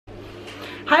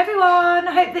Hi everyone,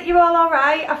 I hope that you're all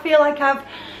alright. I feel like I've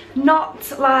not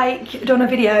done a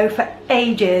video for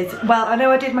ages. Well, I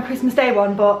know I did my Christmas Day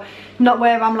one, but not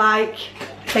where I'm like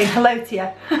saying hello to you.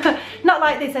 Not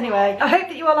like this anyway. I hope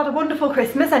that you all had a wonderful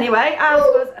Christmas anyway. Ours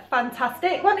was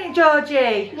fantastic, wasn't it,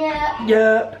 Georgie? Yeah.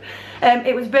 Yep.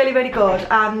 It was really, really good.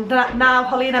 And now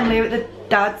Holly and Emily are at the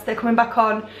dad's. They're coming back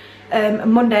on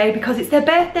Monday because it's their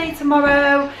birthday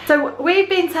tomorrow. So we've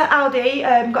been to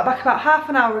Aldi, got back about half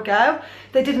an hour ago.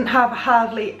 They didn't have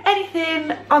hardly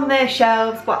anything on their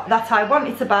shelves that I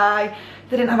wanted to buy.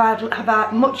 They didn't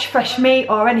have much fresh meat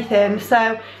or anything,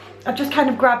 so I've just kind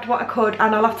of grabbed what I could,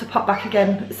 and I'll have to pop back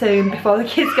again soon before the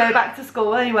kids go back to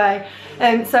school anyway.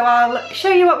 So I'll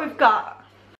show you what we've got.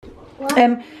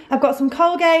 I've got some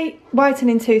Colgate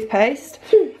whitening toothpaste.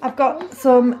 I've got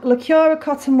some Lacura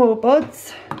cotton wool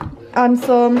buds and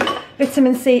some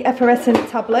vitamin C effervescent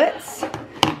tablets.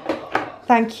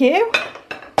 Thank you.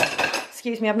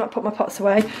 Excuse me, I've not put my pots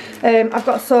away. I've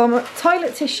got some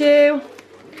toilet tissue.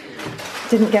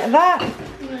 Didn't get that.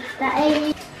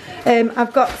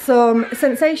 I've got some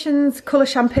Sensations colour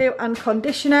shampoo and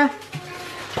conditioner.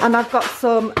 And I've got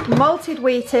some malted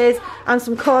Wheaties and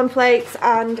some cornflakes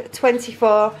and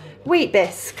 24 wheat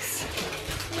bisques.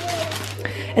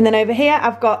 And then over here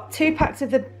I've got 2 packs of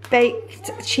the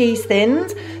baked cheese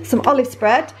thins, some olive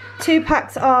spread, 2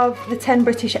 packs of the 10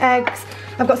 British eggs.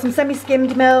 I've got some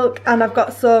semi-skimmed milk, and I've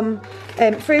got some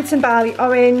fruit and barley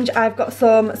orange. I've got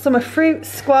some summer fruit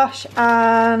squash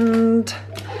and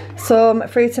some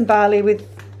fruit and barley with,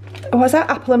 what was that,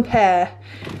 apple and pear.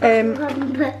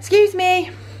 Excuse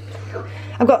me.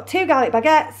 I've got 2 garlic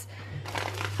baguettes.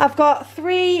 I've got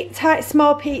 3 tight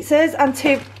small pizzas and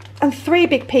 3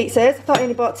 big pizzas. I thought I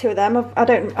only bought 2 of them.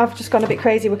 I've just gone a bit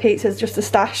crazy with pizzas, just a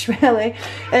stash really.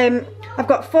 I've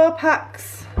got 4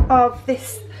 packs of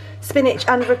this spinach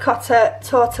and ricotta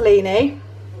tortellini.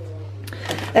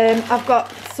 I've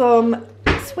got some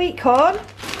sweet corn,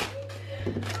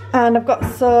 and I've got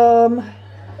some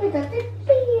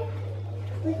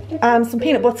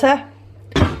peanut butter,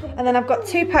 and then I've got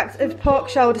 2 packs of pork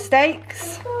shoulder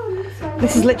steaks.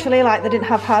 This is literally like they didn't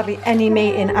have hardly any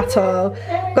meat in at all.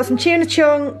 I've got some tuna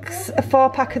chunks, a 4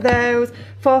 pack of those,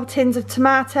 4 tins of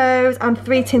tomatoes and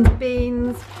 3 tins of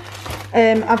beans.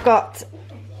 I've got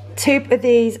 2 of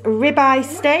these ribeye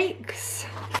steaks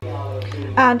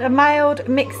and a mild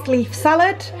mixed leaf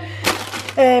salad.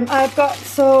 I've got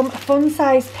some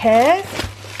fun-sized pears,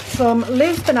 some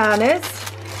loose bananas,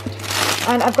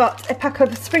 and I've got a pack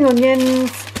of spring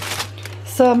onions,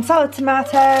 some salad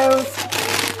tomatoes,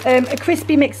 a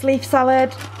crispy mixed leaf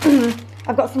salad.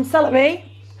 I've got some celery,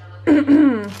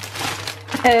 and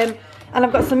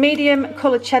I've got some medium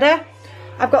coloured cheddar.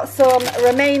 I've got some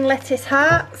romaine lettuce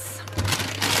hearts,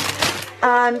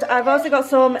 and I've also got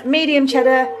some medium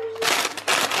cheddar,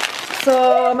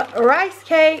 some rice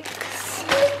cakes,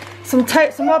 some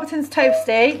Warburton's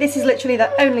Toasty. This is literally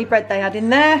the only bread they had in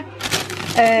there.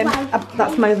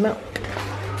 That's my milk.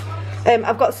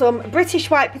 I've got some British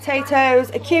white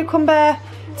potatoes, a cucumber,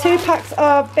 2 packs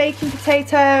of baking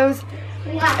potatoes,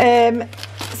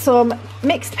 some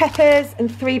mixed peppers, and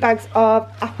 3 bags of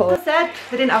apples. I said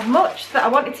they didn't have much that I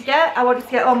wanted to get. I wanted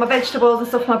to get all my vegetables and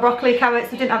stuff, my broccoli, carrots.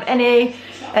 They didn't have any.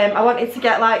 I wanted to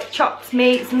get like chopped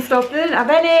meats and stuff. They didn't have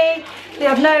any. They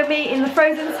had no meat in the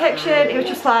frozen section. It was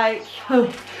just like,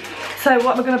 oh. So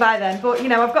what am I going to buy then? But you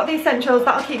know, I've got the essentials.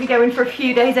 That'll keep me going for a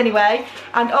few days anyway.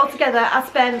 And altogether I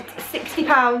spent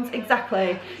 £60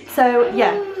 exactly. So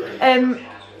yeah.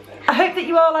 I hope that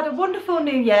you all had a wonderful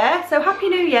new year. So happy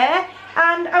new year,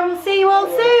 and I will see you all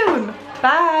soon.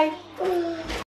 Bye.